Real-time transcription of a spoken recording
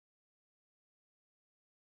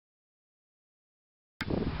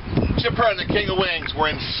Chipper and the King of Wings. We're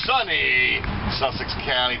in sunny Sussex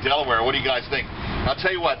County, Delaware. What do you guys think? I'll tell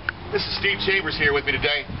you what, this is Steve Chambers here with me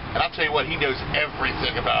today, and I'll tell you what, he knows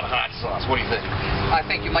everything about hot sauce. What do you think? I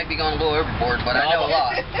think you might be going a little overboard, but I know a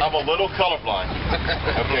lot. I'm a little colorblind.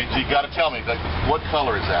 Okay, so you got to tell me, like, what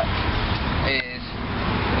color is that? Is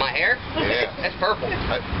my hair? Yeah. It's purple.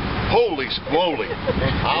 Holy smoly.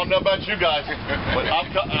 I don't know about you guys, but I'm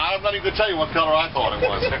not even going to tell you what color I thought it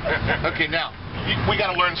was. Okay, now, we got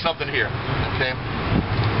to learn something here, okay?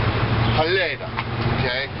 Jahleda,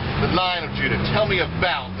 okay? The Lion of Judah. Tell me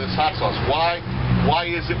about this hot sauce. Why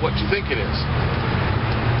is it what you think it is?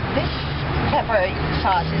 This pepper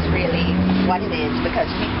sauce is really what it is because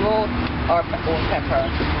we grow our own pepper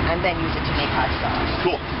and then use it to make hot sauce.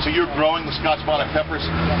 Cool. So you're growing the Scotch Bonnet peppers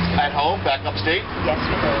at home, back upstate? Yes,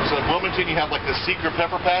 we do. So in Wilmington you have like the secret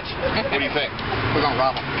pepper patch? What do you think? We're going to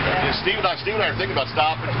rob them. Yeah, Steve and I are thinking about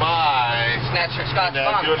stopping by. Snatch your Scotch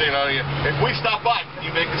Bonnets. If we stop by, can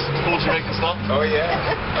you make us cool Jamaican stuff? Oh,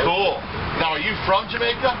 yeah. Cool. Now, are you from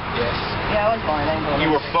Jamaica? Yes. Yeah, I was born in You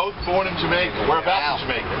were both born in Jamaica. Whereabouts in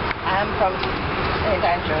Jamaica? I'm from St.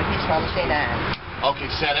 Andrew. He's from St. Anne. Okay,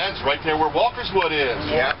 St. Anne's right there where Walkerswood is.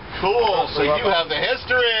 Yeah. Cool. So you have the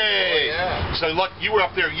history. Oh, yeah. So look, you were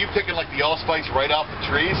up there. You picking like the allspice right off the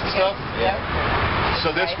trees and stuff? Yeah.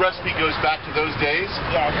 So this recipe goes back to those days?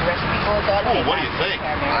 Yeah, the recipe goes all the way. What do you think?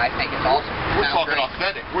 I think it's awesome. We're Sounds talking great.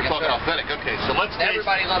 authentic. We're Yes, talking sir. authentic. Okay, so let's taste.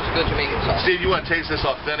 Everybody loves a good Jamaican sauce. Steve, you want to taste this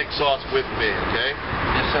authentic sauce with me, okay?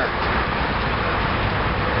 Yes, sir.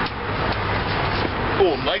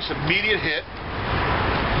 Cool, nice immediate hit.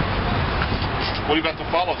 What do you got to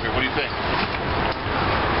follow through? What do you think?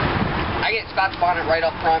 I get Scotch Bonnet right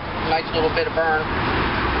up front. Nice little bit of burn.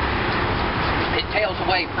 It tails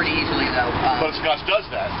away pretty easily, though. But Scotch does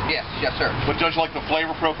that. Yes, yes, sir. But don't you like the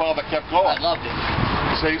flavor profile that kept going? I loved it.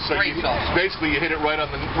 So Great sauce. basically you hit it right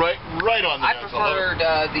on the right on the I nose. preferred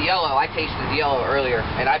the yellow. I tasted the yellow earlier,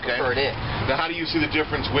 and I preferred it. Now, how do you see the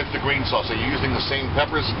difference with the green sauce? Are you using the same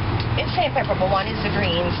peppers? It's same pepper, but one is the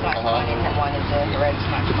green Scotch bonnet and one is the red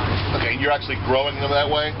Scotch bonnet. Okay, and you're actually growing them that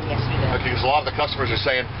way? Yes, we do. Okay, because a lot of the customers are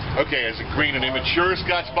saying, okay, is it green and immature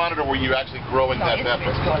Scotch bonnet, or were you actually growing No, that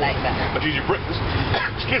pepper? it's grow like that. But did you bring this?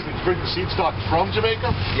 Excuse me, did you bring the seed stock from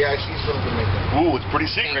Jamaica? Yeah, she's from Jamaica. Ooh, it's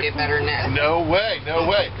pretty Can't secret. get better than that. No way, no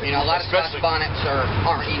way. You know, a lot of Scotch Bonnets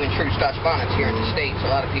aren't even true Scotch Bonnets here in the States. A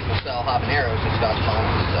lot of people sell habaneros as Scotch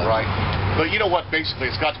Bonnets. So. Right. But you know what? Basically,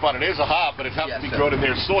 a Scotch bonnet is a hop, but it happens to be grown in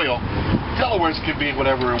their soil. Delaware's can be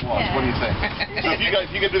whatever it wants. Yeah. What do you think? So if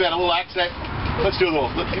you can do that, a little accent, let's do a little.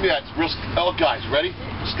 Give me that real. Oh, guys, ready?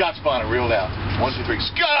 Scotch bonnet, reeled out. 1, 2, 3.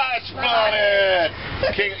 Scotch bonnet.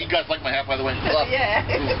 King, you guys like my hat, by the way? Yeah.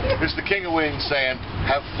 It's the King of Wings saying,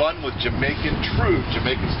 "Have fun with true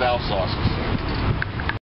Jamaican style sauces."